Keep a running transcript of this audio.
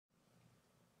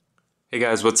Hey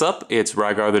guys, what's up? It's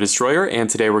Rygar the Destroyer, and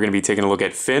today we're going to be taking a look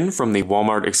at Finn from the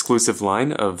Walmart exclusive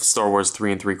line of Star Wars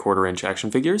 3 3/4 inch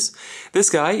action figures. This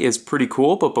guy is pretty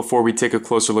cool, but before we take a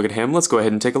closer look at him, let's go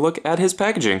ahead and take a look at his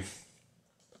packaging.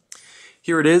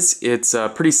 Here it is. It's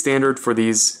pretty standard for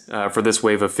this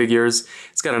wave of figures.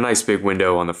 It's got a nice big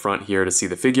window on the front here to see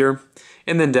the figure,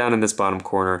 and then down in this bottom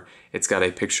corner, it's got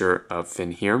a picture of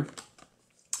Finn here.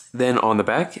 Then on the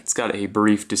back, it's got a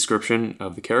brief description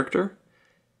of the character.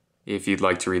 If you'd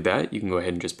like to read that, you can go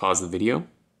ahead and just pause the video.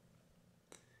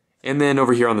 And then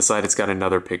over here on the side, it's got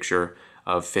another picture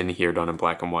of Finn here done in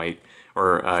black and white,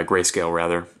 or grayscale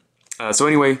rather. So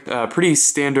anyway, pretty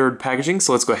standard packaging,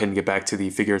 so let's go ahead and get back to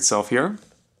the figure itself here.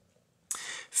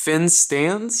 Finn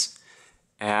stands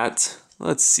at,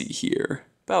 let's see here,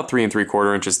 about 3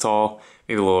 3/4 inches tall,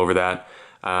 maybe a little over that.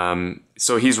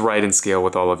 So he's right in scale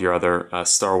with all of your other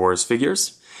Star Wars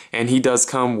figures. And he does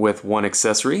come with one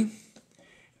accessory.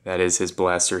 That is his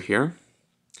blaster here.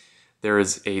 There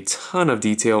is a ton of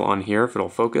detail on here, if it'll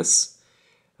focus,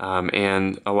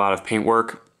 and a lot of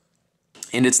paintwork.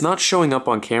 And it's not showing up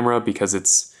on camera because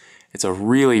it's a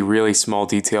really, really small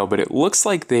detail, but it looks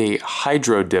like they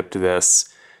hydro dipped this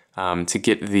to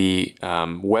get the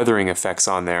weathering effects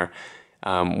on there.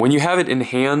 When you have it in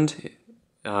hand,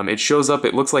 it shows up,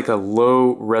 it looks like a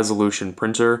low resolution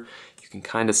printer. You can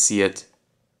kind of see it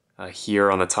here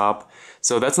on the top.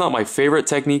 So that's not my favorite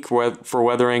technique for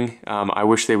weathering. I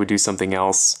wish they would do something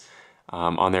else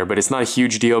on there, but it's not a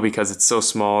huge deal because it's so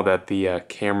small that the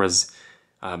camera's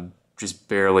just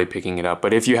barely picking it up.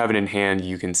 But if you have it in hand,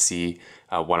 you can see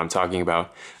what I'm talking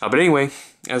about. But anyway,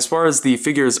 as far as the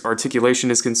figure's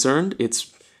articulation is concerned,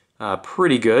 it's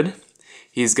pretty good.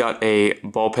 He's got a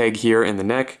ball peg here in the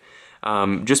neck.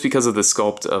 Just because of the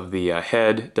sculpt of the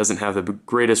head, doesn't have the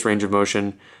greatest range of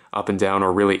motion up and down,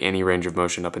 or really any range of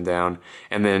motion up and down,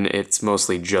 and then it's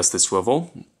mostly just the swivel.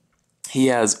 He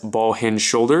has ball hinge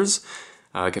shoulders,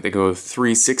 they go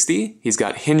 360. He's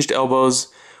got hinged elbows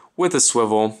with a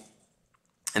swivel,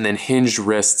 and then hinged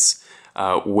wrists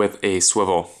with a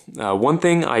swivel. One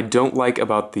thing I don't like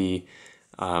about the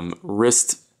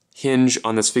wrist hinge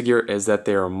on this figure is that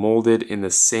they are molded in the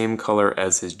same color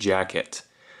as his jacket.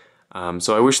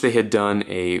 So I wish they had done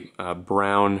a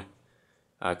brown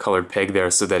colored peg there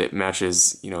so that it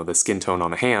matches, the skin tone on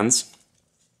the hands.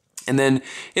 And then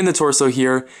in the torso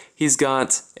here, he's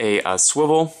got a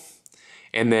swivel,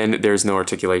 and then there's no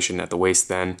articulation at the waist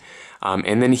then.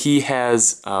 And then he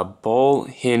has ball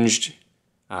hinged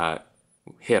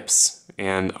hips,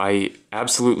 and I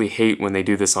absolutely hate when they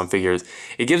do this on figures.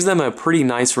 It gives them a pretty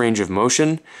nice range of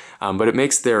motion, but it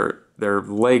makes their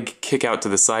leg kick out to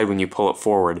the side when you pull it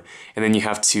forward, and then you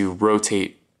have to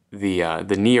rotate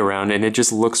the knee around, and it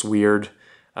just looks weird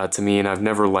to me, and I've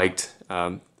never liked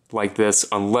this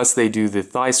unless they do the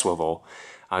thigh swivel.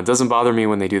 It doesn't bother me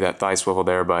when they do that thigh swivel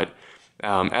there, but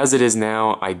as it is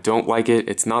now, I don't like it.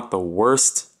 It's not the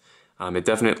worst. It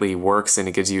definitely works and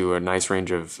it gives you a nice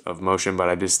range of motion, but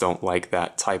I just don't like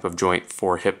that type of joint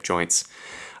for hip joints.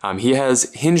 He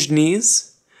has hinged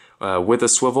knees with a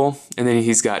swivel, and then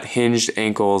he's got hinged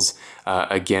ankles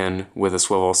again with a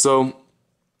swivel. So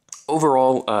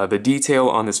overall, the detail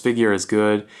on this figure is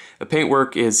good. The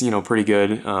paintwork is, pretty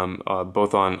good,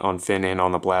 both on Finn and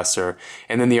on the blaster,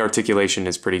 and then the articulation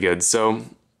is pretty good. So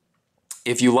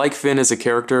if you like Finn as a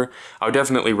character, I would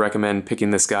definitely recommend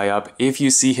picking this guy up if you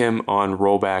see him on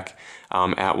rollback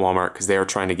at Walmart, because they are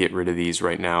trying to get rid of these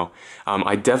right now.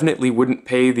 I definitely wouldn't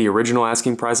pay the original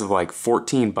asking price of like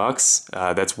 14 bucks.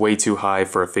 That's way too high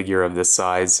for a figure of this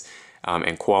size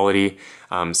and quality.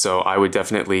 So I would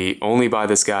definitely only buy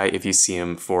this guy if you see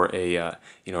him for a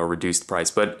reduced price.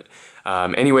 But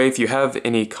anyway, if you have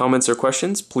any comments or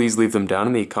questions, please leave them down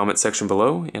in the comment section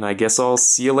below, and I guess I'll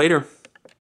see you later.